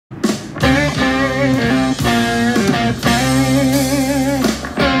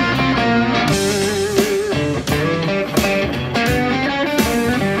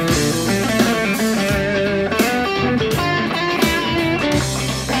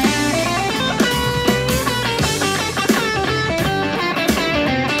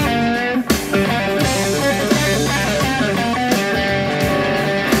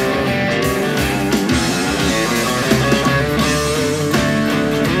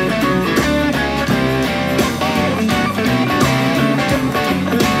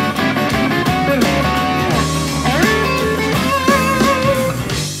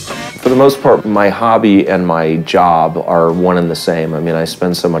most part, my hobby and my job are one and the same. I mean, I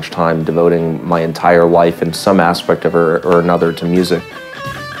spend so much time devoting my entire life in some aspect of or another to music.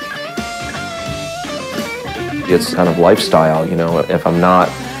 It's kind of lifestyle, you know. If I'm not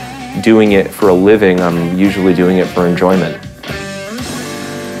doing it for a living, I'm usually doing it for enjoyment.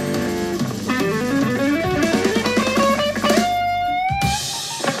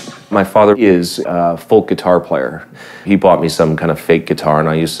 My father is a folk guitar player. He bought me some kind of fake guitar, and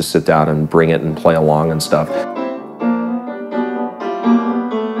I used to sit down and bring it and play along and stuff.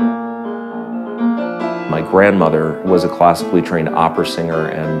 My grandmother was a classically trained opera singer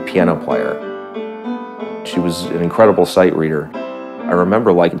and piano player. She was an incredible sight reader. I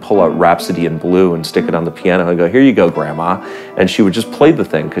remember like pull out Rhapsody in Blue and stick it on the piano and go, "Here you go, Grandma." And she would just play the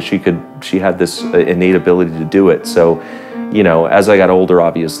thing because she had this innate ability to do it. So, you know, as I got older,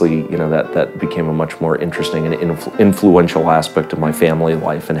 obviously, you know, that became a much more interesting and influential aspect of my family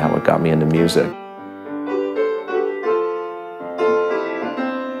life and how it got me into music.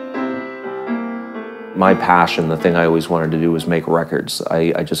 My passion, the thing I always wanted to do was make records.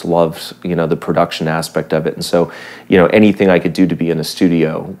 I just loved, you know, the production aspect of it. And so, you know, anything I could do to be in a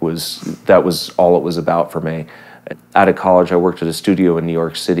studio that was all it was about for me. Out of college, I worked at a studio in New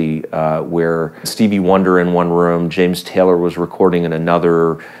York City where Stevie Wonder in one room, James Taylor was recording in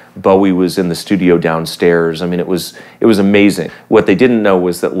another, Bowie was in the studio downstairs. I mean, it was amazing. What they didn't know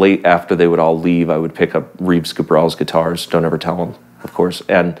was that late after they would all leave, I would pick up Reeves Gabrel's guitars, don't ever tell him, of course,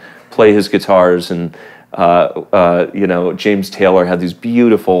 and play his guitars. And, you know, James Taylor had these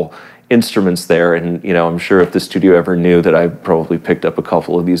beautiful instruments there, and you know, I'm sure if the studio ever knew that I probably picked up a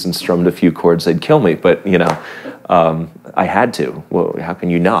couple of these and strummed a few chords, they'd kill me. But you know, I had to. Well, how can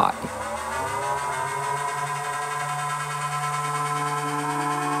you not?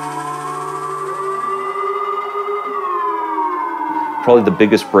 Probably the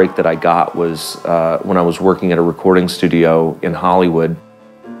biggest break that I got was when I was working at a recording studio in Hollywood.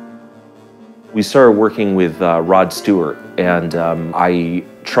 We started working with Rod Stewart, and I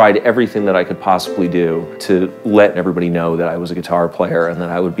tried everything that I could possibly do to let everybody know that I was a guitar player and that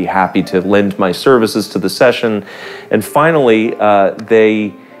I would be happy to lend my services to the session. And finally,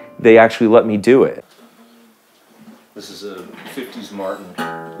 they actually let me do it. This is a 50s Martin.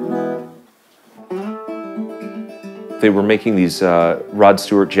 They were making these Rod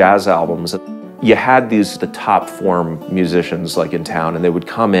Stewart jazz albums. You had the top form musicians like in town, and they would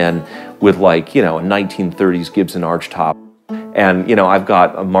come in with like, you know, a 1930s Gibson archtop. And, you know, I've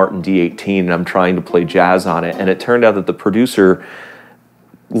got a Martin D18 and I'm trying to play jazz on it. And it turned out that the producer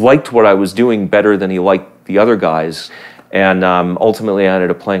liked what I was doing better than he liked the other guys. And ultimately I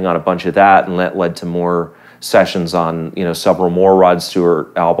ended up playing on a bunch of that, and that led to more sessions on, you know, several more Rod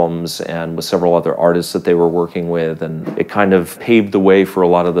Stewart albums and with several other artists that they were working with. And it kind of paved the way for a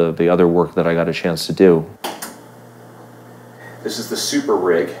lot of the other work that I got a chance to do. This is the super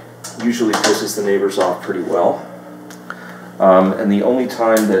rig. Usually pisses the neighbors off pretty well. And the only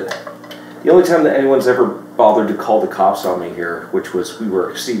time that anyone's ever bothered to call the cops on me here, which was, we were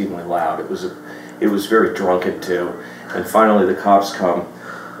exceedingly loud. It was very drunken too. And finally the cops come,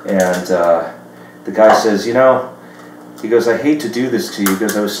 and the guy says, you know, he goes, "I hate to do this to you." He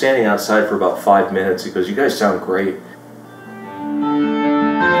goes, "I was standing outside for about 5 minutes." He goes, "You guys sound great."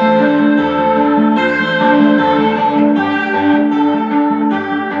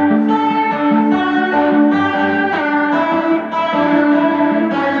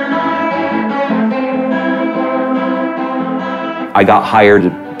 I got hired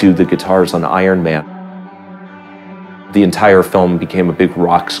to do the guitars on Iron Man. The entire film became a big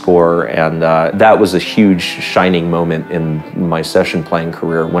rock score, and that was a huge shining moment in my session playing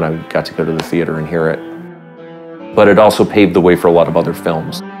career when I got to go to the theater and hear it. But it also paved the way for a lot of other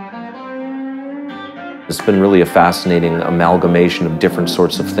films. It's been really a fascinating amalgamation of different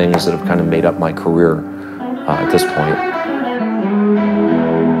sorts of things that have kind of made up my career at this point.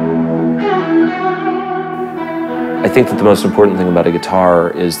 I think that the most important thing about a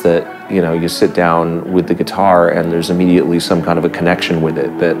guitar is that, you know, you sit down with the guitar and there's immediately some kind of a connection with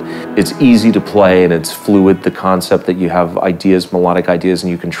it, that it's easy to play and it's fluid, the concept that you have ideas, melodic ideas,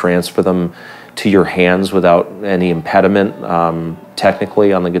 and you can transfer them to your hands without any impediment.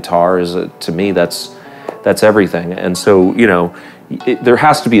 Technically on the guitar is, to me, that's everything. And so, you know, there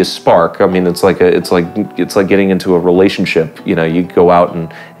has to be a spark. I mean, it's like getting into a relationship. You know, you go out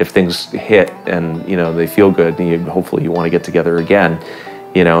and if things hit and, you know, they feel good, and hopefully you want to get together again.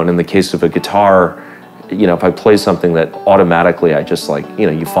 You know, and in the case of a guitar, you know, if I play something that automatically I just like, you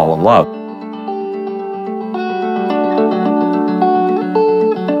know, you fall in love.